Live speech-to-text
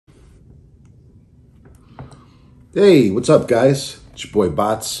Hey, what's up, guys? It's your boy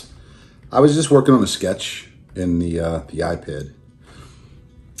Botz. I was just working on a sketch in the iPad.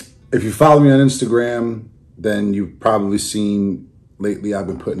 If you follow me on Instagram, then you've probably seen lately I've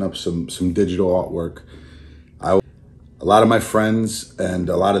been putting up some digital artwork. A lot of my friends and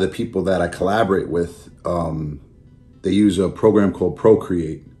a lot of the people that I collaborate with, they use a program called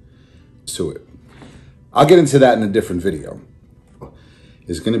Procreate to it. I'll get into that in a different video.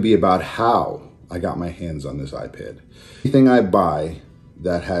 It's going to be about how I got my hands on this iPad. Anything I buy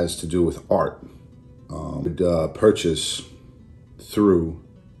that has to do with art, would purchase through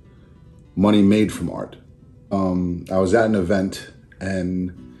money made from art. I was at an event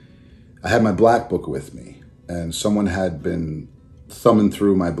and I had my black book with me, and someone had been thumbing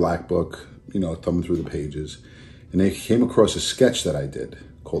through my black book, thumbing through the pages, and they came across a sketch that I did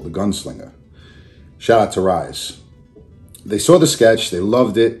called The Gunslinger. Shout out to Rise. They saw the sketch, they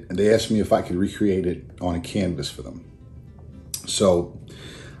loved it, and they asked me if I could recreate it on a canvas for them. So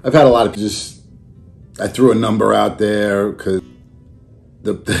I've had a lot of I threw a number out there because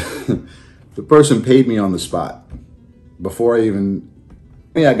the person paid me on the spot. Before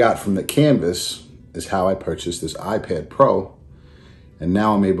I got from the canvas is how I purchased this iPad Pro, and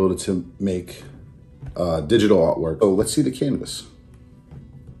now I'm able to make digital artwork. So let's see the canvas.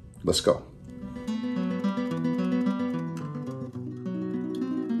 Let's go.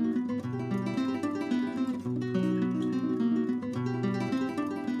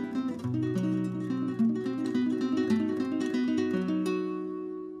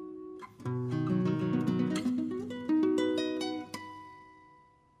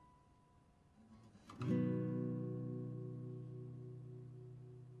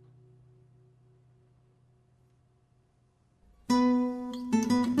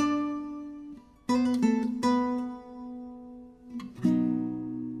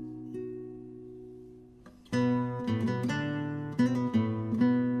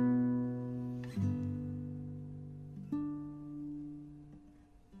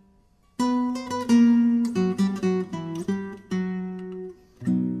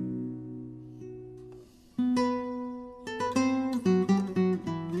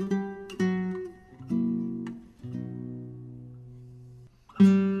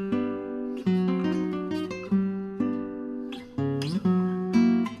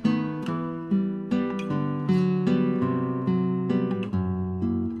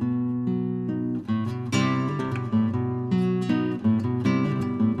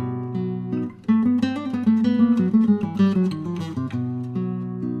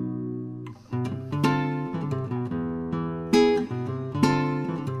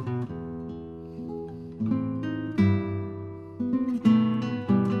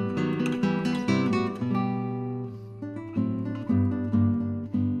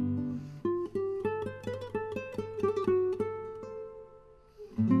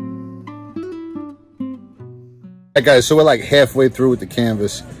 All right, guys, so we're like halfway through with the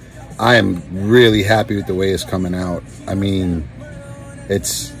canvas. I am really happy with the way it's coming out. I mean,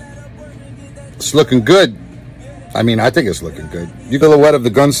 it's looking good. I think it's looking good. You got the silhouette of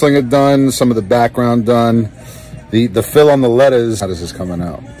the Gunslinger done, some of the background done, the fill on the letters. How this is coming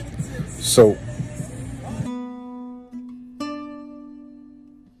out. So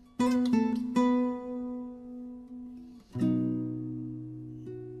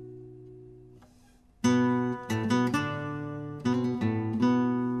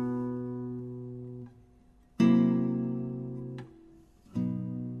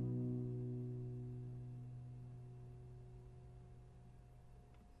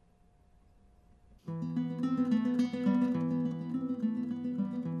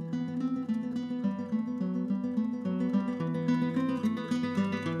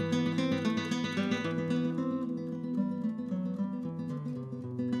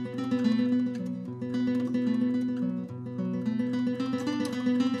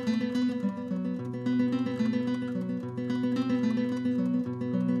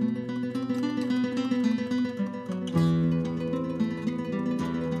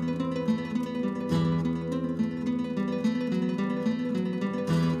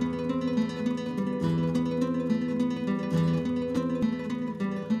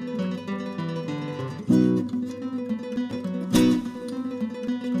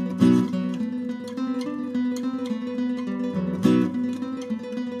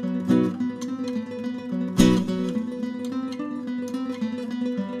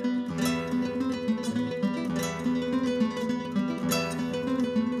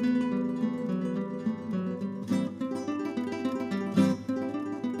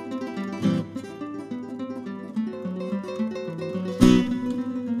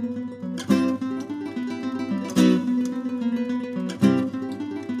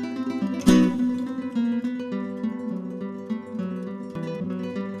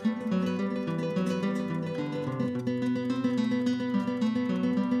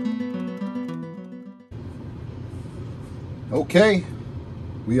Okay,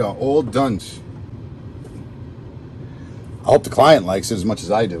 we are all done. I hope the client likes it as much as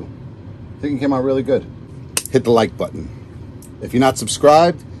I do. I think it came out really good. Hit the like button. If you're not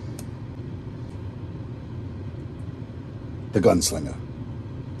subscribed, the Gunslinger.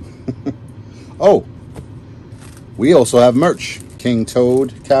 Oh, we also have merch. King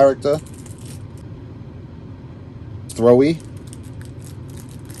Toad character. Throwy.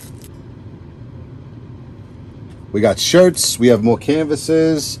 We got shirts. We have more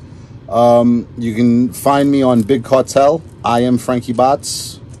canvases. You can find me on Big Cartel. I am Frankie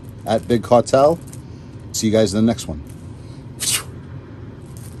Botz at Big Cartel. See you guys in the next one.